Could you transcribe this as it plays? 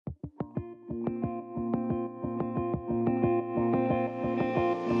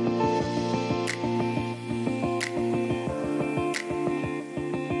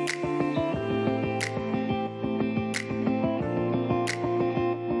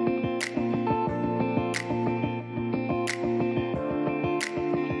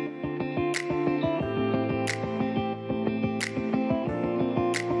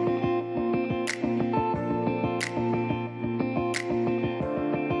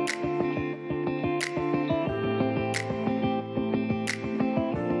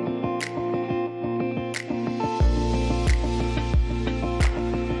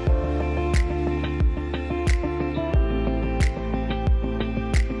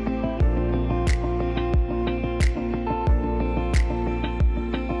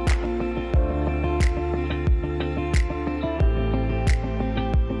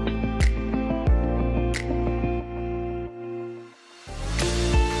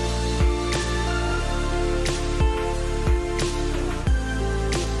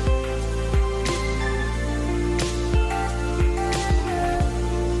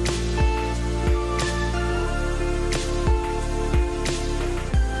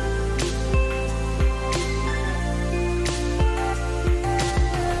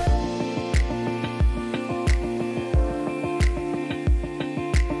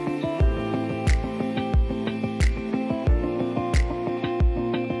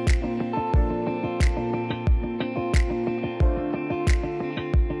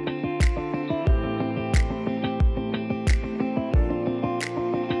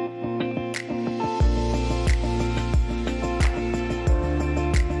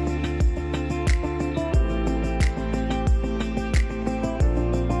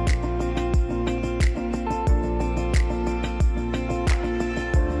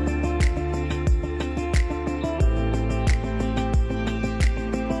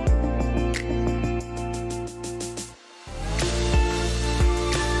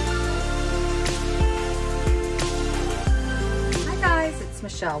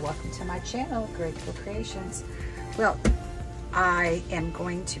Michelle. Welcome to my channel, Grateful Creations. Well, I am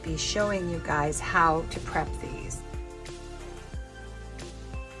going to be showing you guys how to prep these.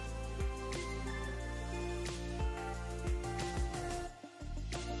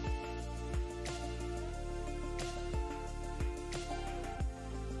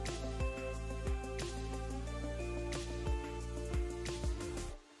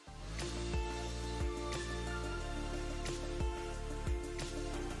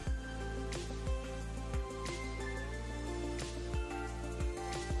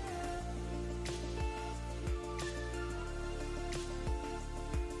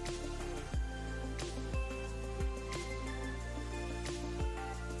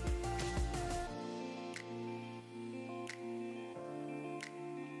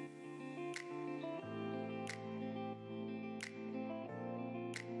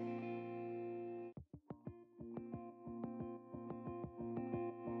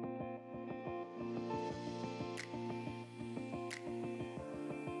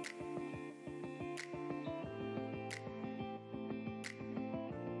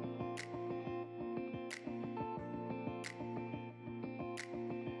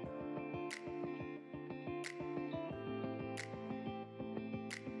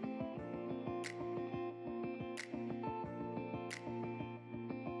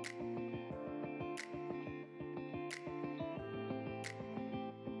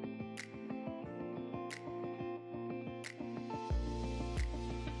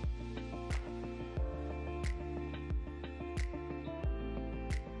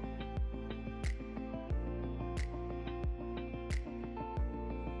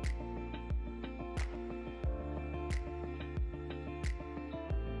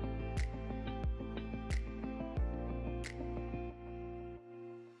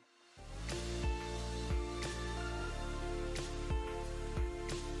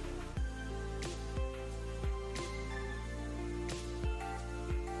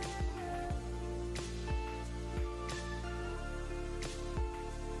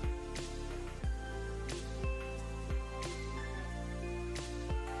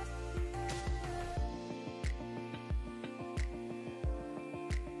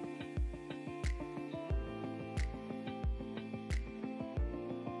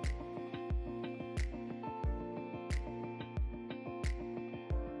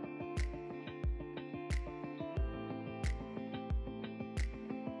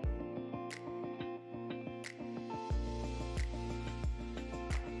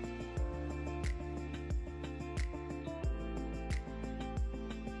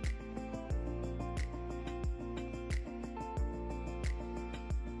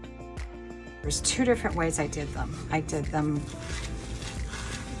 There's two different ways I did them. I did them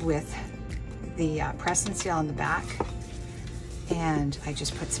with the press and seal on the back, and I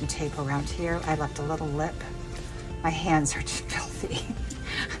just put some tape around here. I left a little lip. My hands are just filthy.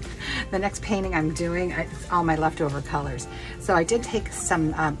 The next painting I'm doing, it's all my leftover colors. So I did take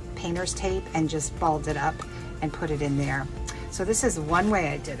some painter's tape and just balled it up and put it in there. So this is one way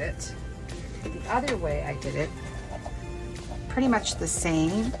I did it. The other way I did it, pretty much the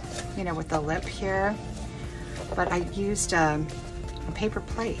same, you know, with the lip here, but I used a paper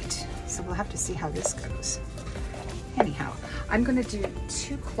plate, so we'll have to see how this goes. Anyhow, I'm gonna do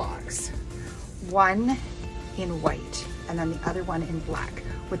two clocks, one in white and then the other one in black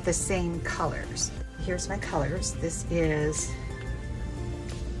with the same colors. Here's my colors. This is,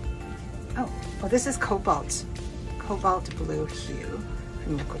 this is cobalt blue hue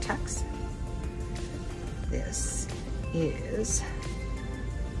from Liquitex. This is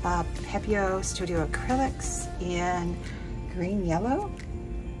Pepio Studio Acrylics in green yellow,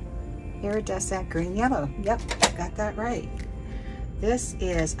 iridescent green yellow. Yep, got that right. This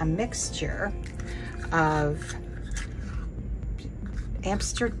is a mixture of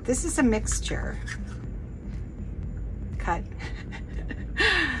Amsterdam. This is a mixture. Cut.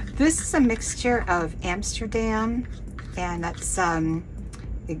 This is a mixture of Amsterdam, and that's the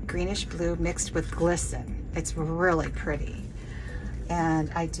greenish blue mixed with Glisten. It's really pretty. And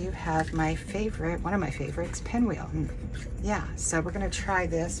I do have my favorite, one of my favorites, Pinwheel. Yeah, so we're gonna try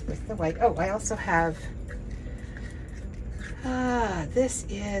this with the white. Oh, I also have, this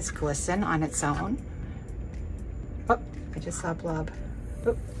is Glisten on its own. Oh, I just saw a blob.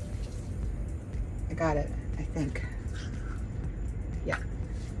 Oh, I got it, I think. Yeah.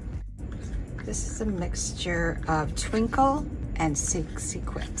 This is a mixture of Twinkle and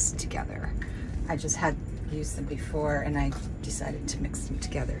Sequence together. I just had used them before and I decided to mix them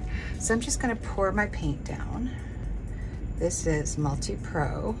together. So I'm just gonna pour my paint down. This is Multi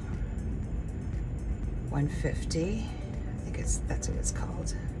Pro 150. I think that's what it's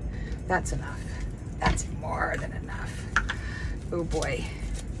called. That's enough. That's more than enough. Oh boy.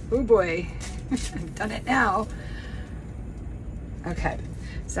 Oh boy. I've done it now. Okay,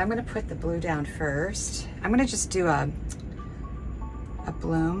 so I'm gonna put the blue down first. I'm gonna just do a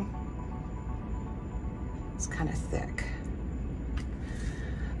bloom. It's kind of thick.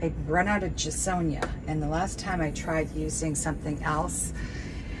 I've run out of Jasonia, and the last time I tried using something else,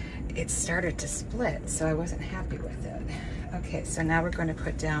 it started to split, so I wasn't happy with it. Okay, so now we're going to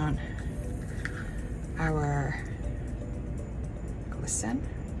put down our glisten,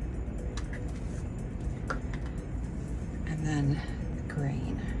 and then the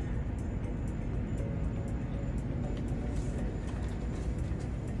green.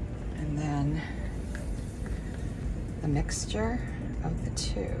 And then the mixture of the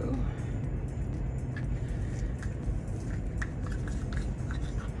two.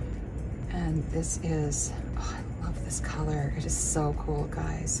 And this is, oh, I love this color. It is so cool,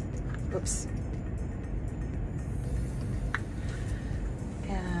 guys. Oops.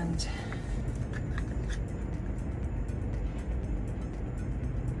 And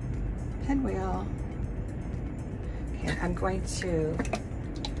pinwheel. Okay, I'm going to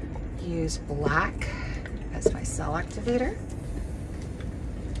use black as my cell activator.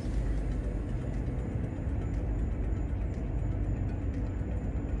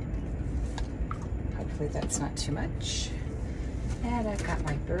 Hopefully that's not too much. And I've got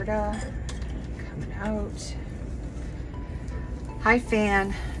my Berta coming out. High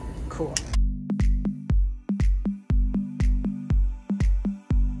fan, cool.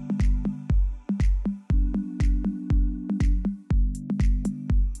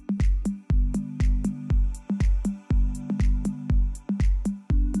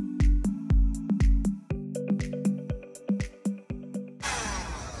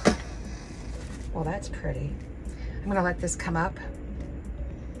 Well, that's pretty. I'm gonna let this come up.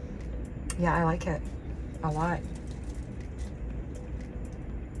 Yeah, I like it a lot.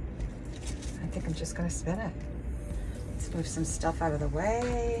 I think I'm just gonna spin it. Let's move some stuff out of the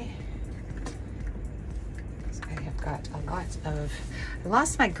way. I have got a lot of, I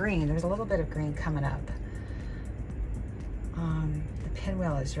lost my green. There's a little bit of green coming up. The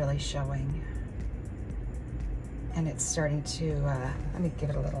pinwheel is really showing. And it's starting to, let me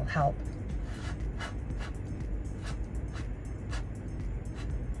give it a little help.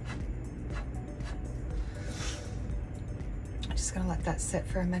 I'm just gonna let that sit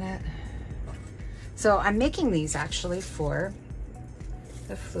for a minute. So I'm making these actually for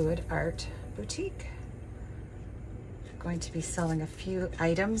the Fluid Art Boutique. I'm going to be selling a few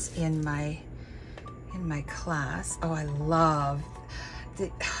items in my class. Oh, I love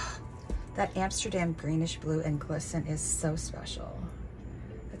that Amsterdam greenish blue and glisten is so special.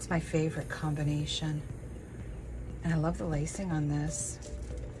 That's my favorite combination. And I love the lacing on this.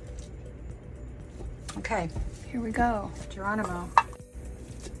 Okay, here we go. Geronimo.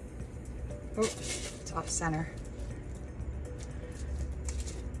 Oh, it's off center.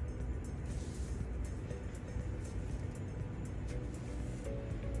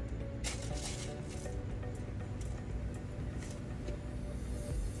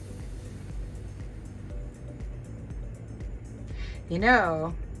 You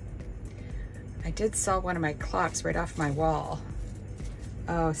know, I did sell one of my clocks right off my wall.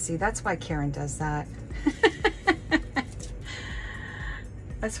 Oh, see, that's why Karen does that.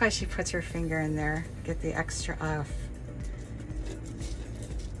 That's why she puts her finger in there, get the extra off.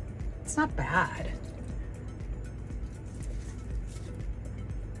 It's not bad.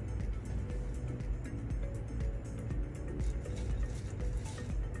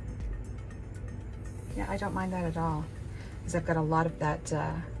 Yeah, I don't mind that at all, because I've got a lot of that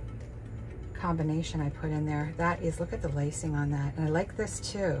combination I put in there. That is, look at the lacing on that. And I like this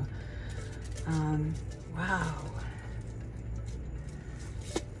too. Wow.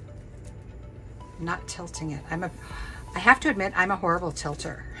 Not tilting it. I have to admit, I'm a horrible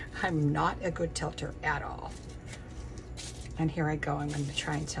tilter. I'm not a good tilter at all. And here I go, I'm going to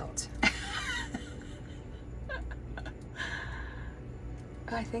try and tilt.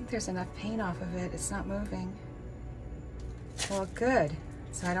 I think there's enough paint off of it. It's not moving. Well, good.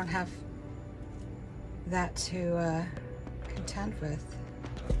 So I don't have that to contend with.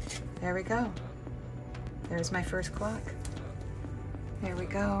 There we go. There's my first clock. There we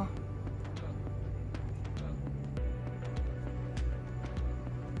go.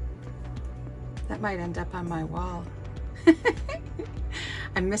 That might end up on my wall.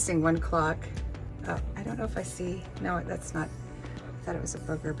 I'm missing one clock. Oh, I don't know if I see. No, that's not. I thought it was a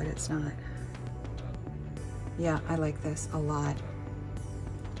booger, but it's not. Yeah, I like this a lot.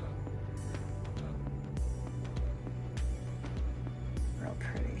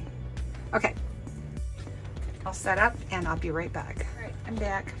 set up and I'll be right back. All right, I'm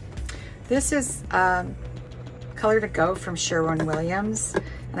back. This is Color to Go from Sherwin-Williams,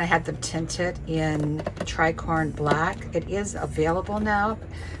 and I had them tinted in tricorn black. It is available now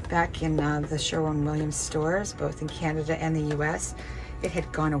back in the Sherwin-Williams stores, both in Canada and the US. It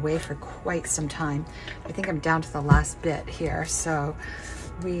had gone away for quite some time. I think I'm down to the last bit here, so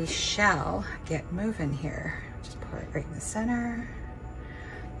we shall get moving here. Just pour it right in the center.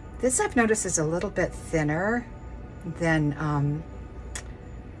 This I've noticed is a little bit thinner than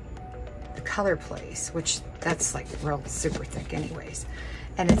the Color Place, which that's like real super thick anyways.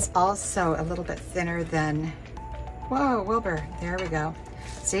 And it's also a little bit thinner than, whoa, Wilbur, there we go.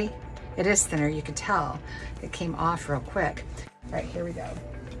 See, it is thinner, you can tell. It came off real quick. All right, here we go.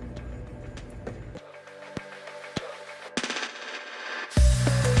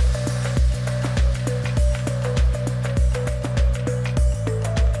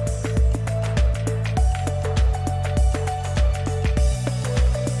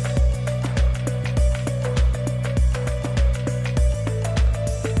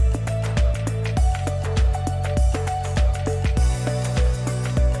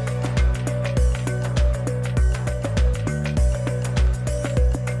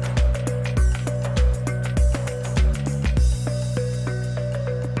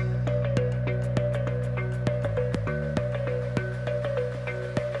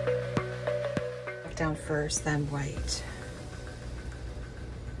 Down first, then white.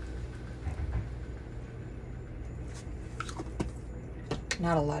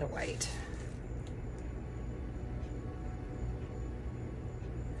 Not a lot of white.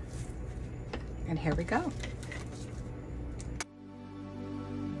 And here we go.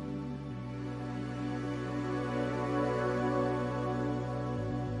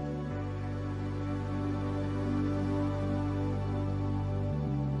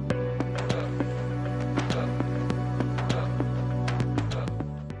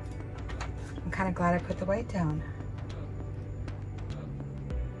 Kind of glad I put the white down.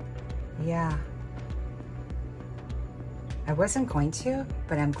 Yeah. I wasn't going to,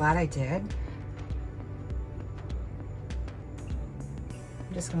 but I'm glad I did.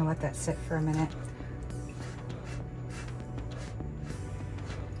 I'm just gonna let that sit for a minute.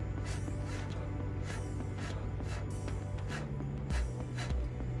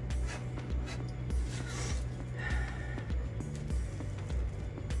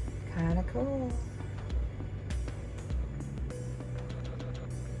 Kind of cool.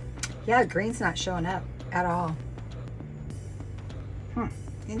 Yeah, green's not showing up at all.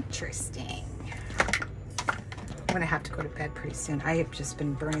 Interesting. I'm gonna have to go to bed pretty soon. I have just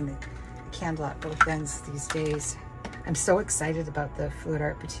been burning the candle at both ends these days. I'm so excited about the Fluid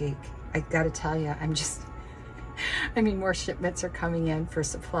Art Boutique. I gotta tell you, I mean, more shipments are coming in for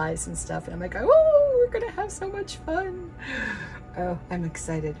supplies and stuff, and I'm like, oh, we're gonna have so much fun. Oh, I'm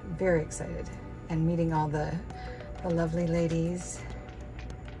excited, very excited. And meeting all the lovely ladies.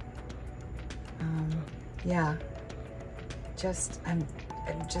 Yeah, I'm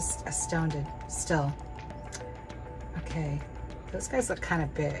just astounded still. Okay, those guys look kind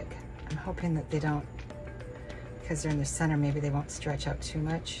of big. I'm hoping that they don't, because they're in the center, maybe they won't stretch out too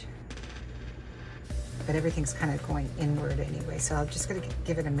much. But everything's kind of going inward anyway, so I'm just gonna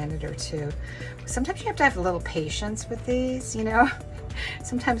give it a minute or two. Sometimes you have to have a little patience with these, you know?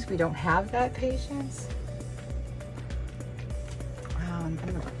 Sometimes we don't have that patience.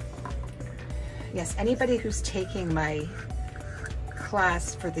 Yes, anybody who's taking my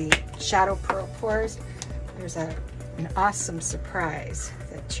class for the shadow pearl pours, there's an awesome surprise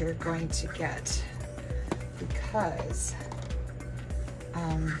that you're going to get, because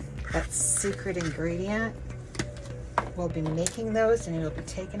that secret ingredient, we'll be making those and you'll be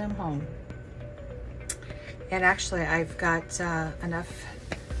taking them home. And actually, I've got enough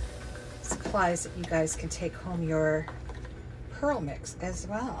supplies that you guys can take home your pearl mix as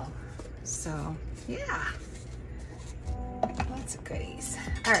well. So, yeah, lots of goodies.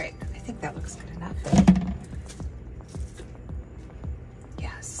 All right, I think that looks good enough.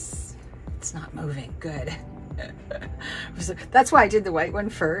 Yes, it's not moving. Good. That's why I did the white one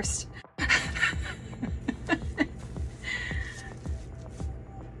first.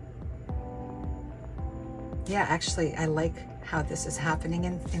 Yeah, actually, I like how this is happening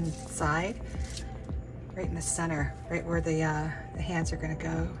inside, right in the center, right where the hands are gonna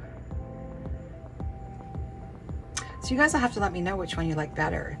go. So you guys will have to let me know which one you like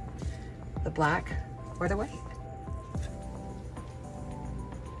better, the black or the white.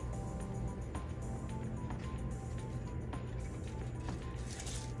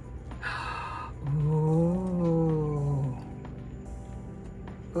 Ooh.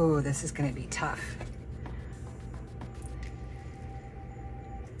 Ooh, this is gonna be tough.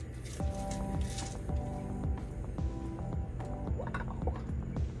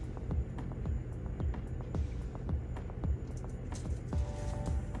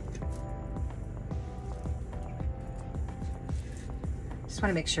 Just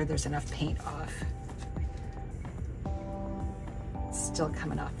want to make sure there's enough paint off. It's still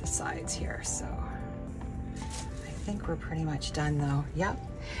coming off the sides here, so I think we're pretty much done though. Yep.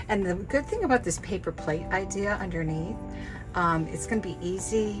 And the good thing about this paper plate idea underneath, it's going to be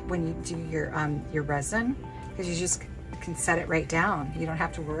easy when you do your resin, because you just can set it right down. You don't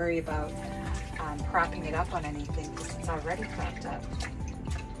have to worry about propping it up on anything because it's already propped up.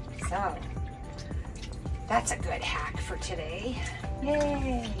 So that's a good hack for today.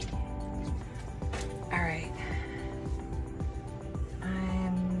 Yay! All right.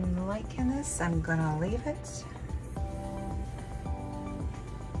 I'm liking this. I'm gonna leave it.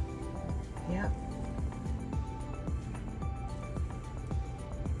 Yep.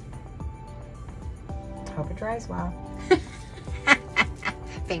 Hope it dries well.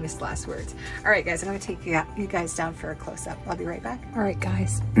 Famous last words. All right, guys, I'm going to take you guys down for a close-up. I'll be right back. All right,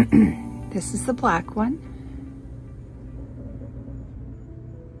 guys. This is the black one.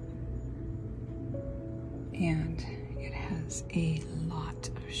 And it has a lot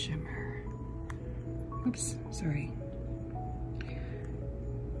of shimmer. Oops, sorry.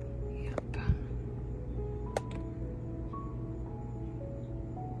 Yep.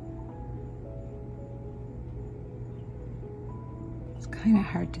 It's kind of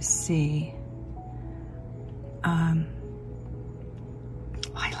hard to see. I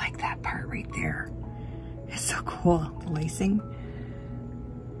like that part right there. It's so cool, the lacing.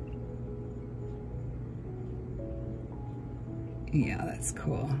 Yeah, that's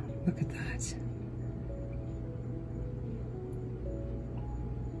cool. Look at that.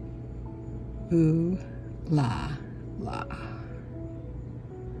 Ooh la la.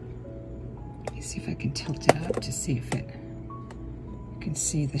 Let me see if I can tilt it up to see if you can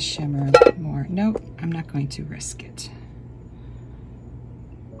see the shimmer a bit more. Nope, I'm not going to risk it.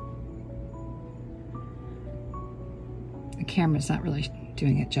 The camera's not really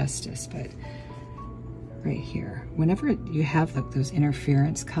doing it justice, but right here, whenever you have like those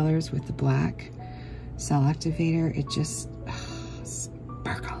interference colors with the black cell activator, it just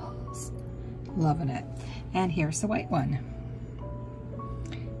sparkles. Loving it. And here's the white one,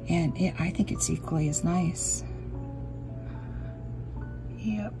 and I think it's equally as nice.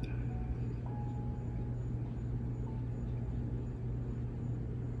 Yep.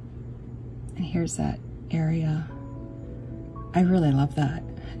 And here's that area. I really love that.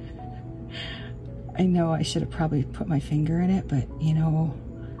 I know I should have probably put my finger in it, but you know,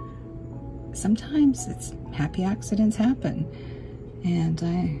 sometimes it's happy accidents happen, and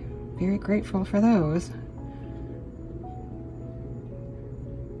I'm very grateful for those.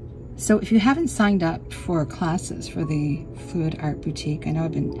 So if you haven't signed up for classes for the Fluid Art Boutique, I know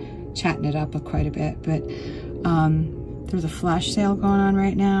I've been chatting it up quite a bit, but there's a flash sale going on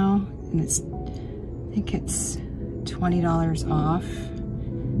right now, and I think it's $20 off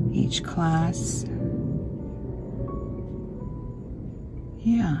each class.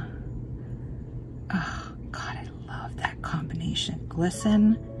 Yeah. Oh, God, I love that combination.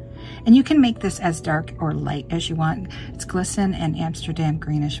 Glisten. And you can make this as dark or light as you want. It's Glisten and Amsterdam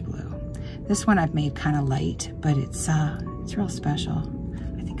greenish blue. This one I've made kind of light, but it's real special.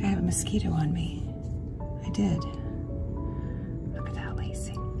 I think I have a mosquito on me. I did. Look at that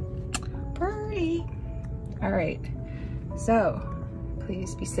lacing. Pretty. All right. So,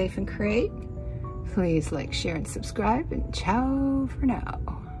 please be safe and create. Please like, share, and subscribe, and ciao for now.